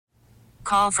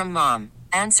Call from mom.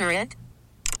 Answer it.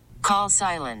 Call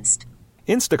silenced.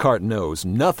 Instacart knows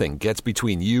nothing gets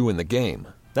between you and the game.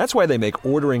 That's why they make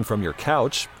ordering from your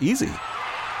couch easy.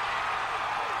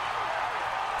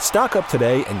 Stock up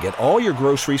today and get all your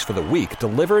groceries for the week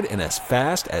delivered in as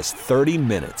fast as 30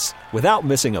 minutes without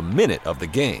missing a minute of the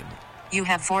game. You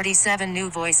have 47 new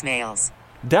voicemails.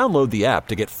 Download the app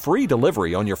to get free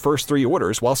delivery on your first 3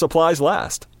 orders while supplies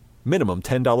last. Minimum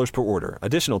 $10 per order.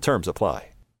 Additional terms apply.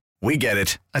 We get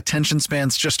it. Attention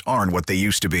spans just aren't what they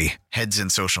used to be. Heads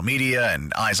in social media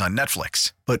and eyes on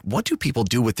Netflix. But what do people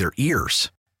do with their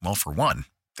ears? Well, for one,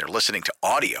 they're listening to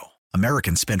audio.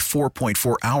 Americans spend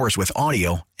 4.4 hours with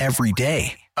audio every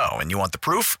day. Oh, and you want the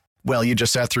proof? Well, you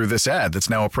just sat through this ad that's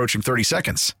now approaching 30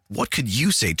 seconds. What could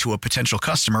you say to a potential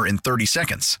customer in 30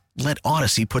 seconds? Let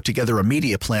Odyssey put together a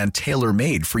media plan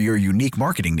tailor-made for your unique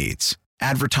marketing needs.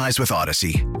 Advertise with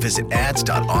Odyssey. Visit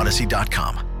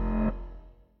ads.odyssey.com.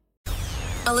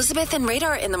 Elizabeth and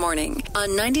Radar in the morning on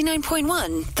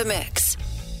 99.1 The Mix.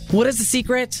 What is the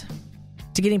secret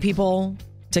to getting people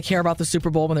to care about the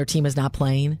Super Bowl when their team is not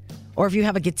playing? Or if you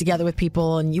have a get-together with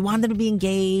people and you want them to be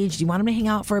engaged, you want them to hang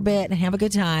out for a bit and have a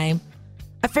good time.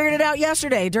 I figured it out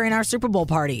yesterday during our Super Bowl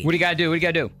party. What do you got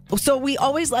to do? So we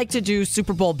always like to do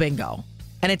Super Bowl bingo.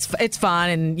 And it's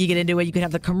fun, and you get into it. You can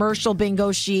have the commercial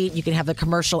bingo sheet. You can have the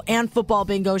commercial and football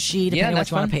bingo sheet, depending on what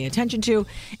you want to pay attention to.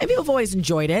 And people have always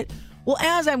enjoyed it. Well,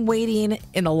 as I'm waiting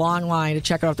in the long line to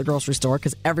check out the grocery store,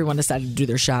 because everyone decided to do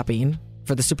their shopping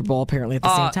for the Super Bowl apparently at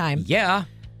the same time. Yeah.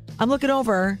 I'm looking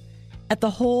over at the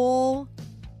whole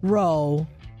row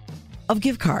of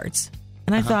gift cards.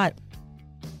 And I thought,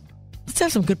 let's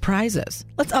have some good prizes.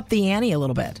 Let's up the ante a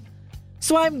little bit.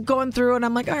 So I'm going through and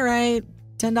I'm like, all right,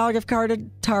 $10 gift card to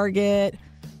Target,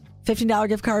 $15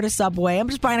 gift card to Subway. I'm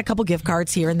just buying a couple gift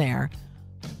cards here and there.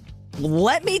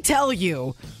 Let me tell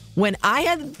you, when I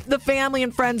had the family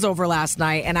and friends over last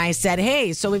night and I said,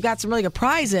 hey, so we've got some really good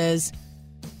prizes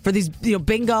for these,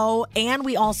 bingo, and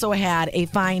we also had a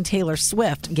Find Taylor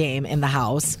Swift game in the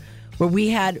house where we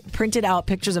had printed out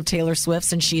pictures of Taylor Swift,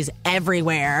 since she's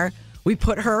everywhere. We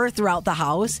put her throughout the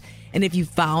house, and if you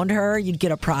found her, you'd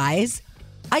get a prize.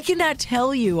 I cannot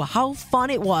tell you how fun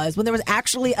it was when there was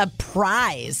actually a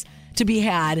prize to be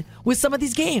had with some of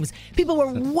these games. People were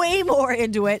way more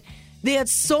into it. They had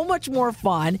so much more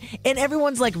fun, and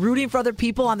everyone's like rooting for other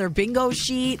people on their bingo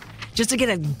sheet just to get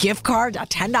a gift card, a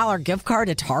 $10 gift card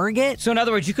to Target. So in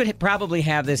other words, you could probably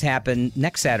have this happen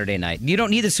next Saturday night. You don't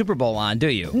need the Super Bowl on, do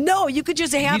you? No, you could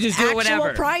just have actual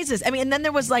whatever prizes. I mean, and then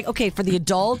there was like, okay, for the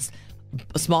adults,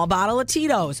 a small bottle of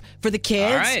Tito's. For the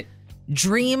kids, all right,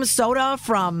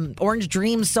 Orange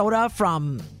Dream soda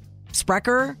from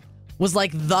Sprecher was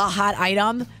like the hot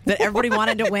item that everybody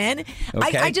wanted to win.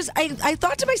 Okay. I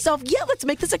thought to myself, yeah, let's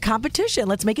make this a competition.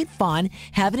 Let's make it fun,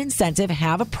 have an incentive,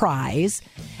 have a prize,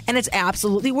 and it's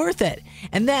absolutely worth it.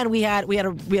 And then we had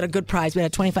a good prize. We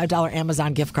had a $25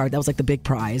 Amazon gift card. That was like the big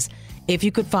prize. If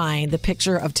you could find the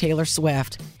picture of Taylor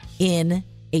Swift in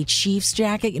a Chiefs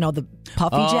jacket, the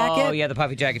puffy jacket. Oh, yeah, the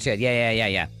puffy jacket shit.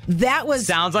 Yeah. That was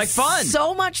sounds like fun.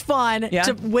 So much fun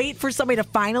to wait for somebody to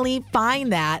finally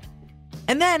find that.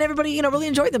 And then everybody, really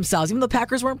enjoyed themselves, even though the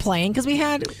Packers weren't playing, because we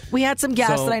had some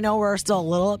guests that I know were still a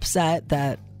little upset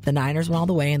that the Niners went all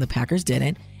the way and the Packers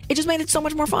didn't. It just made it so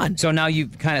much more fun. So now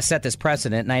you've kind of set this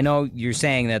precedent, and I know you're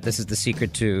saying that this is the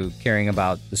secret to caring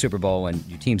about the Super Bowl when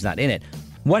your team's not in it.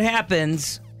 What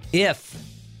happens if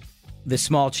the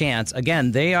small chance,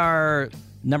 again, they are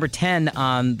number 10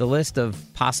 on the list of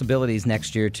possibilities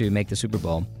next year to make the Super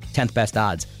Bowl, 10th best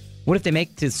odds. What if they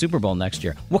make the Super Bowl next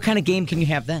year? What kind of game can you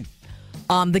have then?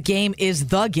 The game is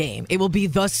the game. It will be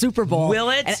the Super Bowl.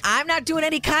 Will it? And I'm not doing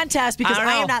any contest because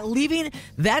I am not leaving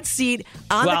that seat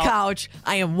on the couch.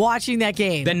 I am watching that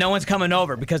game. Then no one's coming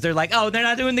over because they're like, oh, they're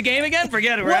not doing the game again?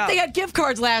 Forget it, we're out. They had gift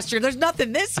cards last year. There's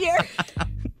nothing this year.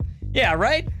 Yeah,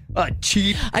 right?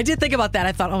 Cheap. I did think about that.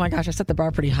 I thought, oh my gosh, I set the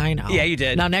bar pretty high now. Yeah, you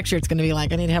did. Now next year it's going to be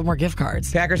like, I need to have more gift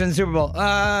cards. Packers in the Super Bowl.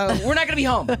 We're not going to be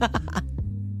home.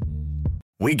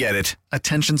 We get it.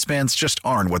 Attention spans just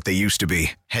aren't what they used to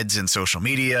be. Heads in social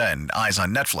media and eyes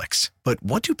on Netflix. But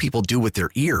what do people do with their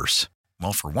ears?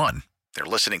 Well, for one, they're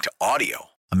listening to audio.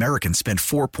 Americans spend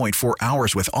 4.4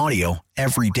 hours with audio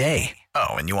every day. Oh,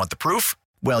 and you want the proof?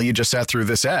 Well, you just sat through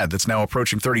this ad that's now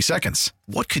approaching 30 seconds.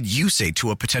 What could you say to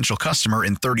a potential customer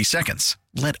in 30 seconds?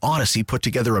 Let Odyssey put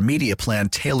together a media plan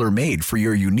tailor-made for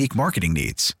your unique marketing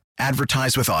needs.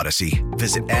 Advertise with Odyssey.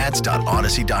 Visit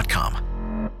ads.odyssey.com.